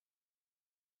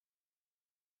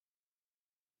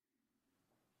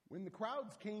When the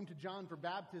crowds came to John for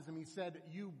baptism, he said,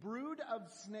 "You brood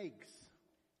of snakes,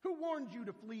 who warned you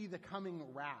to flee the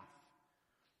coming wrath?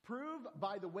 Prove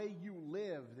by the way you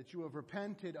live that you have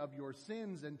repented of your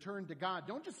sins and turned to God.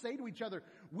 Don't just say to each other,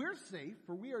 'We're safe,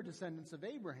 for we are descendants of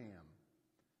Abraham.'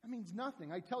 That means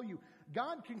nothing. I tell you,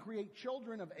 God can create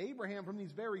children of Abraham from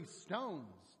these very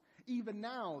stones. Even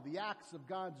now, the axe of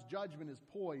God's judgment is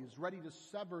poised, ready to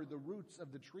sever the roots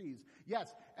of the trees.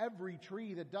 Yes, every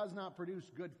tree that does not produce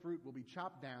good fruit will be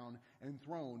chopped down and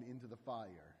thrown into the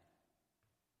fire."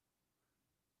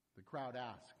 The crowd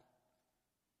asked,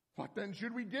 "What then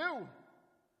should we do?"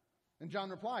 And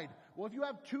John replied, "Well, if you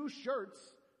have 2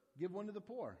 shirts, give one to the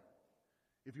poor.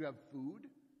 If you have food,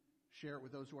 share it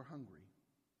with those who are hungry."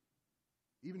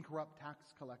 Even corrupt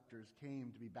tax collectors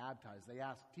came to be baptized. They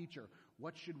asked, "Teacher,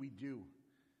 what should we do?"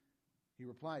 He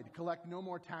replied, "Collect no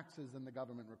more taxes than the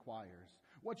government requires."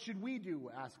 "What should we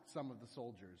do?" asked some of the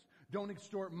soldiers. "Don't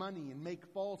extort money and make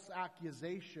false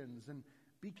accusations, and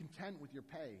be content with your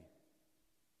pay."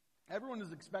 Everyone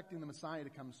is expecting the Messiah to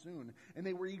come soon, and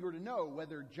they were eager to know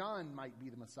whether John might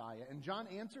be the Messiah. And John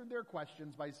answered their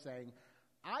questions by saying,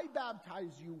 "I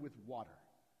baptize you with water,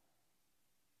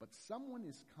 but someone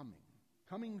is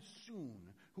coming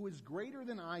soon, who is greater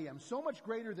than I am, so much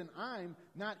greater than I'm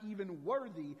not even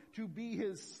worthy to be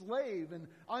his slave and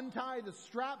untie the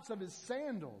straps of his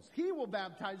sandals. He will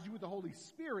baptize you with the Holy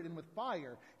Spirit and with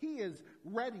fire. He is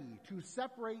ready to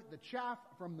separate the chaff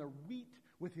from the wheat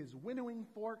with his winnowing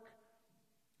fork.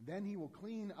 Then he will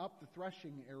clean up the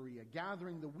threshing area,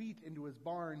 gathering the wheat into his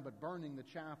barn, but burning the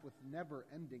chaff with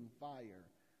never-ending fire."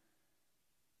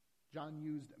 John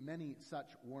used many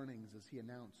such warnings as he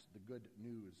announced the good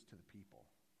news to the people.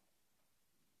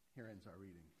 Here ends our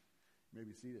reading. You may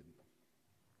be seated.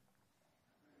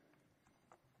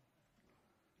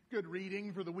 Good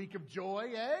reading for the week of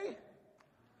joy, eh?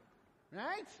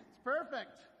 Right? It's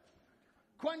perfect.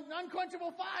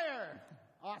 Unquenchable fire.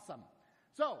 Awesome.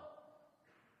 So,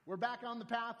 we're back on the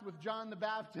path with John the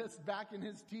Baptist, back in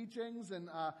his teachings. And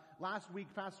last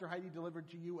week, Pastor Heidi delivered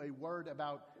to you a word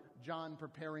about John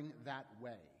preparing that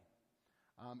way.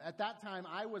 At that time,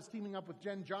 I was teaming up with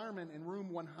Jen Jarman in room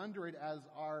 100 as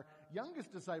our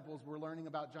youngest disciples were learning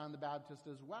about John the Baptist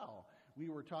as well. We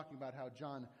were talking about how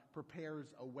John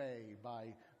prepares a way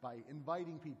by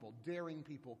inviting people, daring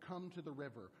people, come to the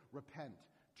river, repent,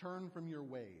 turn from your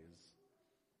ways.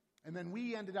 And then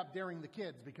we ended up daring the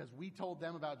kids because we told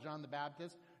them about John the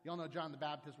Baptist. You all know John the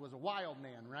Baptist was a wild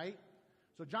man, right?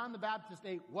 So John the Baptist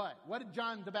ate what? What did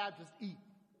John the Baptist eat?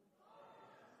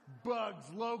 Bugs,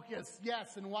 locusts,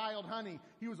 yes, and wild honey.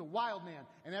 He was a wild man.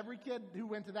 And every kid who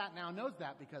went to that now knows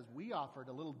that because we offered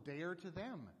a little dare to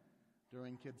them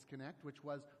during Kids Connect, which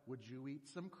was, would you eat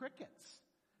some crickets?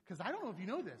 Because I don't know if you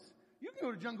know this. You can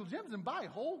go to Jungle Jim's and buy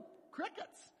whole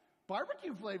crickets.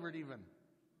 Barbecue flavored even.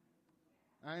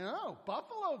 I know.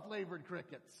 Buffalo flavored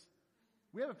crickets.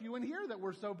 We have a few in here that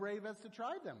were so brave as to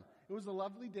try them. It was a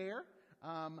lovely dare.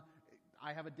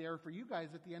 I have a dare for you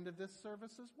guys at the end of this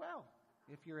service as well,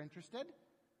 if you're interested.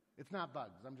 It's not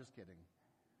bugs. I'm just kidding.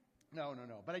 No.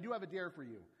 But I do have a dare for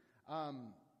you.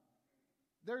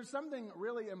 There's something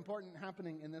really important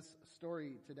happening in this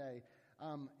story today.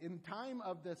 In time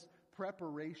of this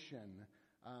preparation,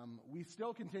 we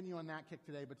still continue on that kick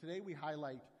today, but today we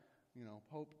highlight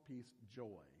hope, peace,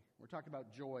 joy. We're talking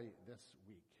about joy this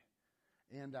week.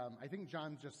 And I think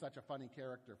John's just such a funny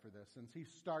character for this, since he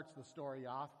starts the story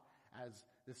off as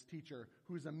this teacher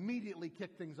who's immediately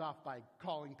kicked things off by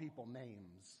calling people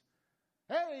names.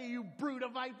 Hey, you brood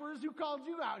of vipers, who called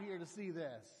you out here to see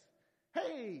this?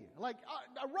 Hey,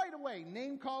 right away,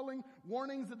 name calling,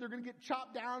 warnings that they're going to get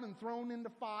chopped down and thrown into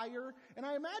fire. And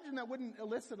I imagine that wouldn't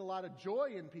elicit a lot of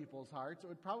joy in people's hearts. It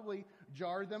would probably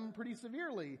jar them pretty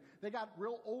severely. They got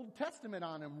real Old Testament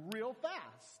on them real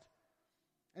fast.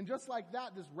 And just like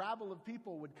that, this rabble of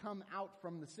people would come out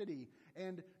from the city.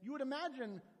 And you would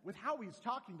imagine with how he's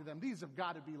talking to them, these have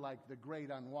got to be like the great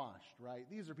unwashed, right?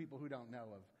 These are people who don't know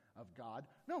of God.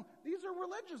 No, these are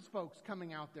religious folks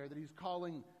coming out there that he's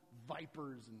calling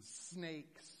vipers and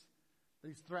snakes that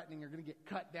he's threatening are going to get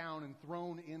cut down and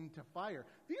thrown into fire.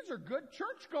 These are good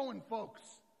church-going folks.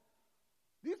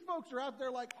 These folks are out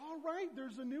there like, all right,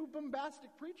 there's a new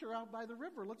bombastic preacher out by the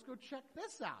river. Let's go check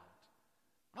this out.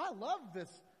 I love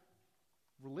this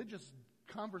religious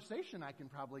conversation I can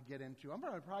probably get into. I'm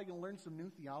probably going to learn some new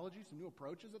theology, some new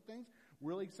approaches at things.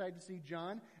 Really excited to see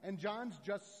John. And John's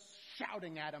just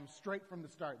shouting at him straight from the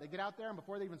start. They get out there, and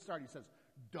before they even start, he says,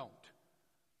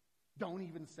 Don't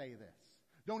even say this.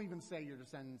 Don't even say you're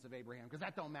descendants of Abraham, because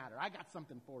that don't matter. I got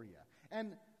something for you.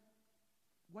 And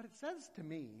what it says to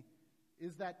me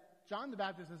is that John the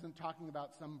Baptist isn't talking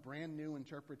about some brand new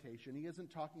interpretation. He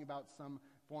isn't talking about some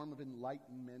form of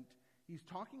enlightenment. He's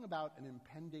talking about an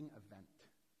impending event.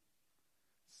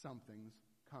 Something's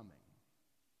coming.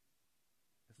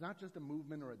 It's not just a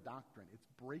movement or a doctrine. It's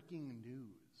breaking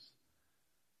news.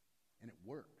 And it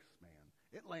works, man.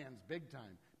 It lands big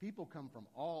time. People come from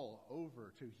all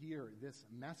over to hear this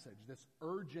message, this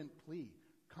urgent plea.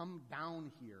 Come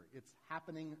down here. It's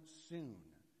happening soon.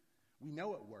 We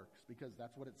know it works because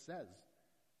that's what it says.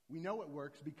 We know it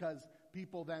works because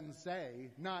people then say,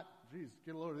 not, geez,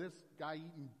 get a load of this guy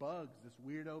eating bugs, this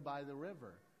weirdo by the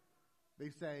river. They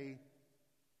say,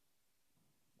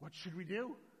 what should we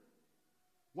do?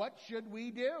 What should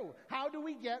we do? How do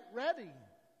we get ready?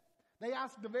 They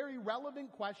ask the very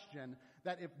relevant question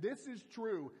that if this is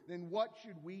true, then what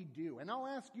should we do? And I'll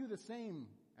ask you the same,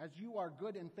 as you are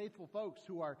good and faithful folks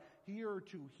who are here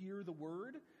to hear the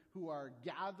word, who are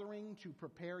gathering to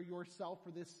prepare yourself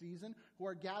for this season, who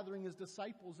are gathering as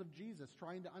disciples of Jesus,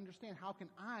 trying to understand how can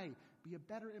I be a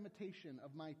better imitation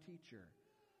of my teacher.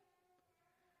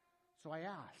 So I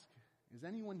ask, is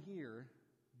anyone here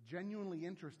genuinely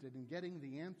interested in getting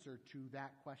the answer to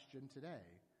that question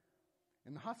today?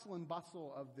 In the hustle and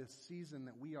bustle of this season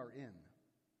that we are in,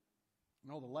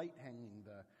 and all the light hanging,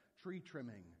 the tree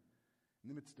trimming, in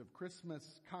the midst of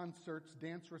Christmas concerts,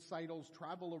 dance recitals,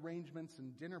 travel arrangements,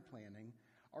 and dinner planning,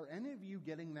 are any of you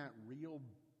getting that real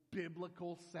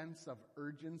biblical sense of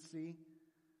urgency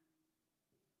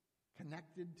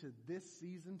connected to this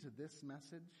season, to this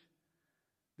message?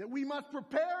 That we must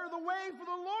prepare the way for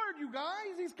the Lord, you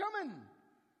guys. He's coming.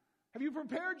 Have you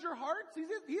prepared your hearts?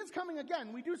 He is coming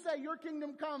again. We do say, your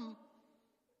kingdom come,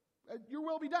 your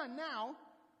will be done now.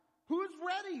 Who's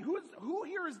ready? Who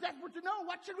here is desperate to know?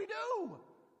 What should we do?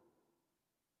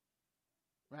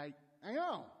 Right? I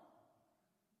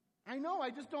know. I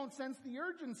just don't sense the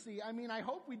urgency. I mean, I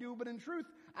hope we do, but in truth,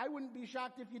 I wouldn't be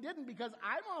shocked if you didn't, because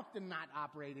I'm often not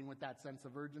operating with that sense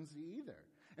of urgency either.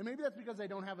 And maybe that's because I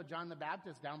don't have a John the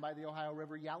Baptist down by the Ohio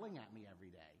River yelling at me every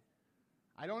day.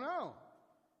 I don't know.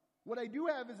 What I do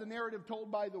have is a narrative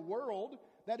told by the world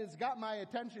that has got my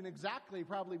attention exactly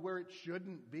probably where it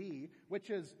shouldn't be, which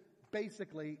is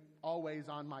basically always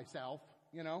on myself,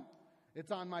 you know? It's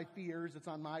on my fears, it's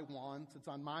on my wants, it's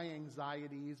on my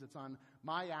anxieties, it's on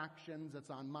my actions, it's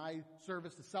on my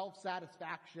service to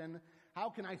self-satisfaction. How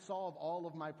can I solve all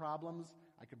of my problems?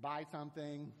 I could buy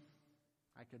something.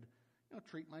 I could,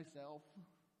 treat myself.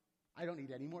 I don't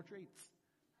need any more treats.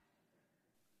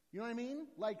 You know what I mean?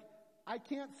 Like, I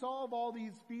can't solve all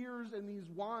these fears and these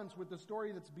wants with the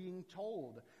story that's being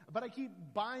told. But I keep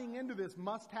buying into this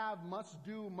must have, must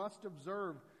do, must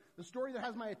observe. The story that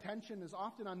has my attention is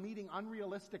often on meeting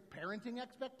unrealistic parenting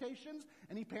expectations.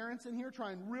 Any parents in here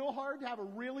trying real hard to have a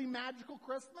really magical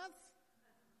Christmas?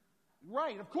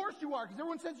 Right, of course you are, because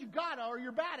everyone says you gotta or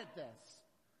you're bad at this.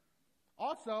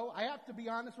 Also, I have to be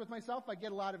honest with myself, I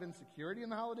get a lot of insecurity in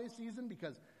the holiday season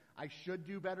because I should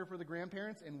do better for the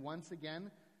grandparents, and once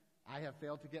again, I have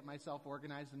failed to get myself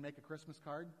organized and make a Christmas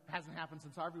card. It hasn't happened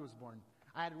since Harvey was born.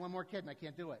 I had one more kid and I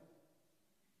can't do it.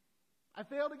 I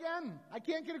failed again. I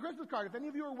can't get a Christmas card. If any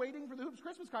of you are waiting for the Hoops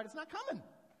Christmas card, it's not coming.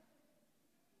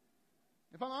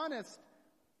 If I'm honest,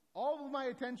 all of my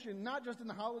attention, not just in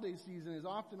the holiday season, is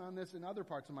often on this in other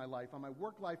parts of my life, on my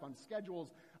work life, on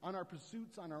schedules, on our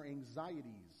pursuits, on our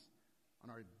anxieties,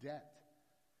 on our debt,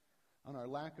 on our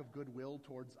lack of goodwill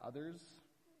towards others.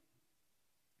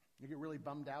 I get really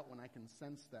bummed out when I can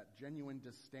sense that genuine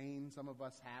disdain some of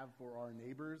us have for our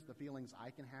neighbors, the feelings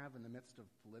I can have in the midst of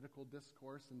political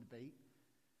discourse and debate,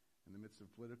 in the midst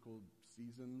of political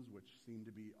seasons, which seem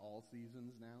to be all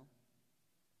seasons now.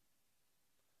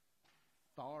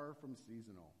 Far from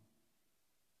seasonal.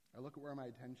 I look at where my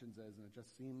attention is, and it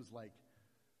just seems like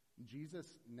Jesus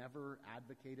never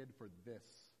advocated for this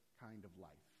kind of life.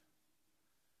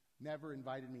 Never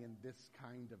invited me in this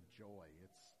kind of joy.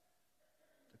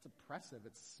 It's oppressive.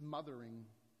 It's smothering.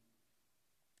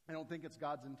 I don't think it's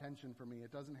God's intention for me.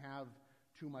 It doesn't have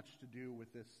too much to do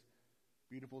with this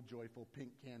beautiful, joyful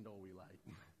pink candle we light.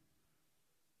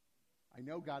 I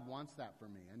know God wants that for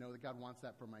me. I know that God wants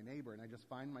that for my neighbor, and I just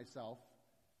find myself,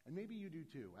 and maybe you do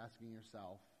too, asking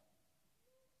yourself,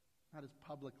 not as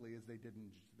publicly as they did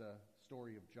in the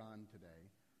story of John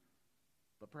today,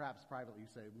 but perhaps privately you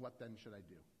say, what then should I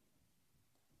do?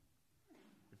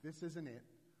 If this isn't it,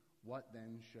 what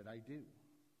then should I do?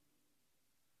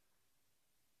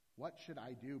 What should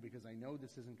I do? Because I know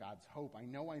this isn't God's hope. I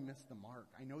know I missed the mark.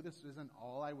 I know this isn't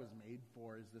all I was made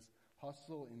for, is this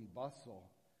hustle and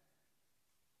bustle.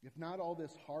 If not all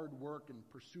this hard work and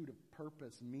pursuit of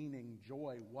purpose, meaning,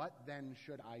 joy, what then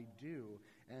should I do?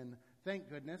 And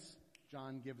thank goodness,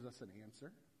 John gives us an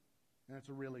answer, and it's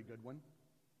a really good one.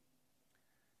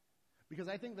 Because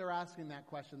I think they're asking that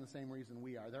question the same reason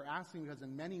we are. They're asking because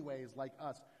in many ways, like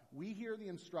us, we hear the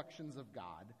instructions of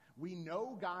God, we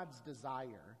know God's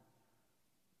desire,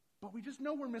 but we just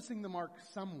know we're missing the mark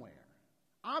somewhere.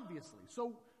 Obviously.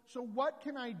 So what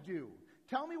can I do?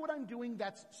 Tell me what I'm doing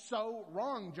that's so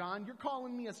wrong, John. You're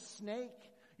calling me a snake.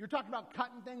 You're talking about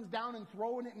cutting things down and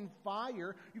throwing it in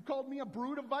fire. You called me a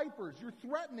brood of vipers. You're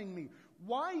threatening me.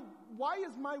 Why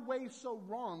is my way so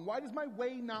wrong? Why does my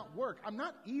way not work? I'm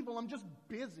not evil. I'm just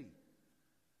busy.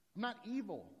 I'm not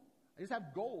evil. I just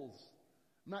have goals.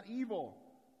 I'm not evil.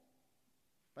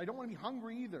 But I don't want to be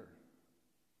hungry either.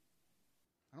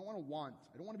 I don't want to want.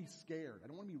 I don't want to be scared. I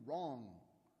don't want to be wrong.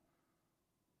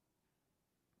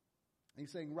 And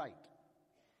he's saying, right.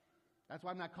 That's why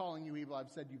I'm not calling you evil.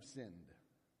 I've said you've sinned.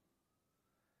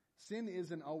 Sin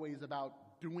isn't always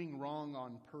about doing wrong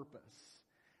on purpose.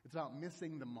 It's about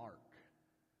missing the mark.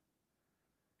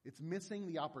 It's missing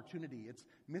the opportunity. It's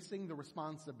missing the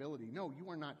responsibility. No, you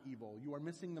are not evil. You are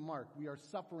missing the mark. We are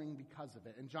suffering because of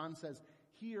it. And John says,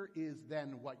 here is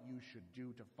then what you should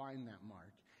do to find that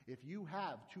mark. If you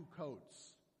have 2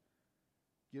 coats,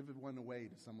 give one away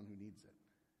to someone who needs it.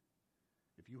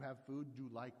 If you have food, do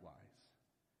likewise.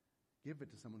 Give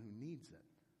it to someone who needs it.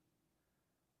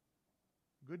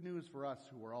 Good news for us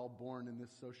who are all born in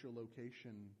this social location,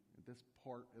 in this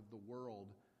part of the world,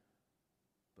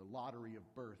 the lottery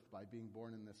of birth by being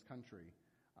born in this country.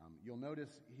 You'll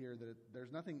notice here that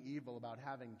there's nothing evil about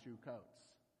having 2 coats.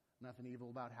 Nothing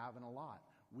evil about having a lot.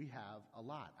 We have a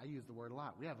lot. I use the word a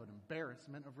lot. We have an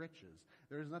embarrassment of riches.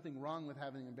 There is nothing wrong with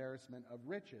having an embarrassment of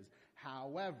riches.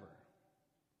 However,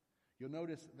 you'll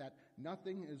notice that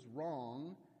nothing is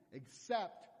wrong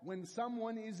except when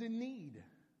someone is in need.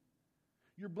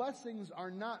 Your blessings are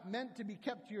not meant to be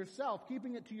kept to yourself.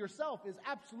 Keeping it to yourself is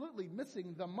absolutely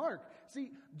missing the mark.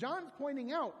 See, John's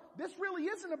pointing out, this really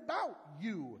isn't about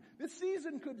you. This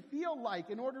season could feel like,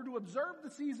 in order to observe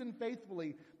the season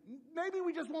faithfully, maybe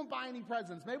we just won't buy any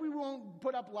presents. Maybe we won't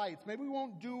put up lights. Maybe we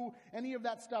won't do any of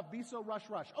that stuff. Be so rush.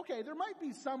 Okay, there might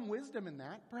be some wisdom in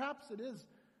that. Perhaps it is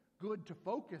good to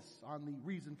focus on the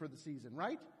reason for the season,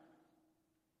 right?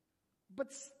 But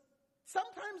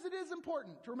sometimes it is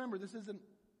important to remember this isn't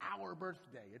our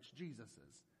birthday, it's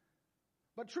Jesus's.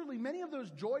 But truly, many of those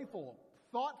joyful,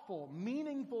 thoughtful,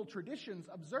 meaningful traditions,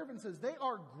 observances, they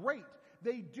are great.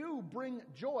 They do bring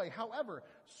joy. However,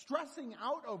 stressing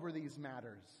out over these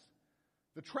matters,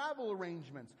 the travel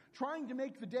arrangements, trying to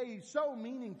make the day so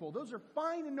meaningful, those are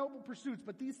fine and noble pursuits,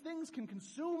 but these things can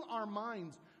consume our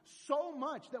minds so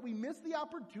much that we miss the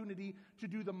opportunity to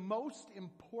do the most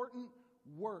important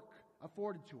work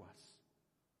afforded to us.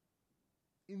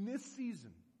 In this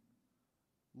season,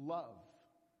 love,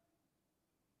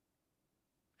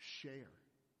 share,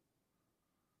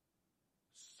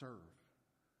 serve,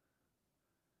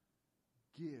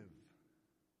 give.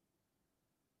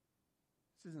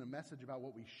 This isn't a message about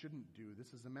what we shouldn't do.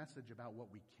 This is a message about what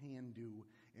we can do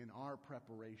in our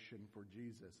preparation for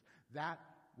Jesus. That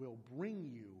will bring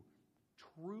you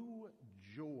true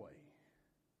joy.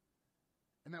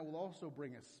 And that will also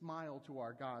bring a smile to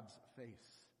our God's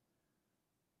face.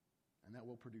 And that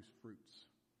will produce fruits.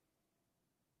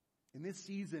 In this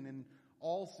season, in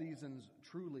all seasons,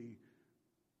 truly,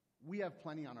 we have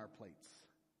plenty on our plates.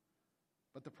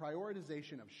 But the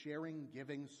prioritization of sharing,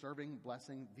 giving, serving,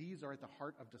 blessing, these are at the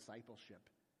heart of discipleship.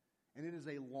 And it is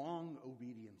a long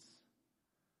obedience.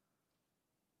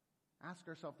 Ask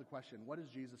ourselves the question, what does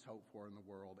Jesus hope for in the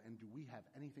world? And do we have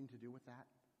anything to do with that?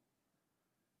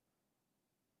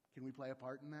 Can we play a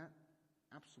part in that?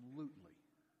 Absolutely.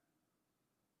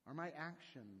 Are my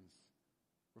actions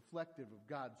reflective of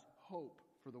God's hope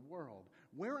for the world?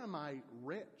 Where am I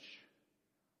rich?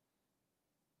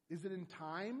 Is it in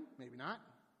time? Maybe not.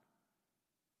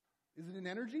 Is it in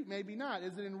energy? Maybe not.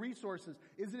 Is it in resources?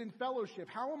 Is it in fellowship?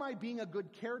 How am I being a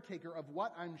good caretaker of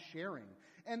what I'm sharing?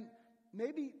 And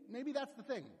maybe that's the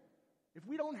thing. If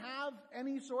we don't have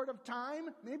any sort of time,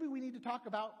 maybe we need to talk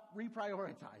about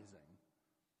reprioritizing.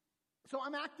 So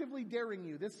I'm actively daring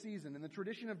you this season in the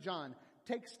tradition of John,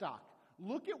 take stock.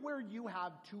 Look at where you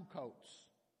have 2 coats,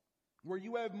 where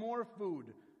you have more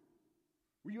food,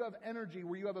 where you have energy,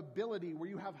 where you have ability, where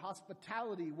you have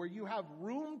hospitality, where you have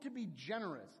room to be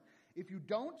generous. If you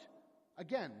don't,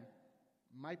 again,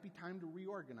 might be time to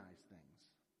reorganize things.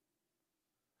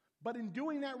 But in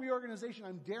doing that reorganization,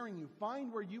 I'm daring you,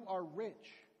 find where you are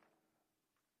rich.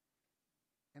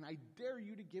 And I dare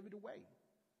you to give it away.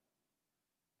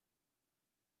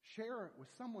 Share it with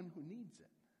someone who needs it.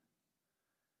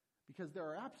 Because there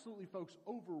are absolutely folks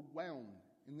overwhelmed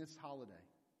in this holiday.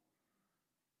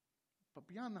 But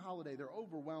beyond the holiday, they're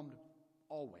overwhelmed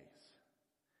always.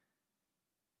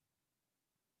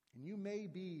 And you may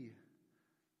be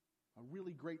a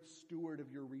really great steward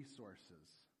of your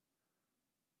resources.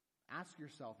 Ask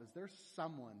yourself, is there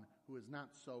someone who is not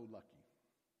so lucky?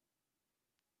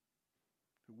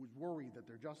 Who was worried that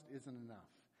there just isn't enough?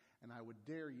 And I would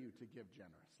dare you to give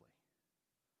generously.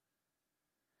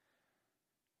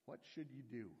 What should you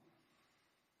do?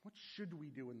 What should we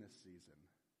do in this season?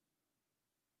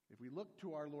 If we look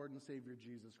to our Lord and Savior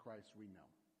Jesus Christ, we know.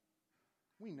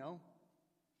 We know.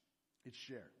 It's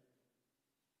share.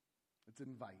 It's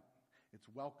invite. It's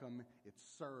welcome. It's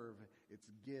serve. It's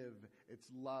give. It's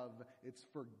love. It's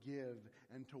forgive.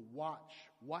 And to watch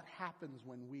what happens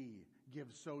when we give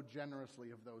so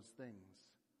generously of those things.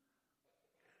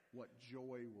 What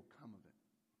joy will come of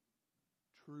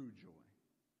it. True joy.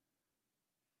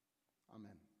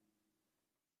 Amen.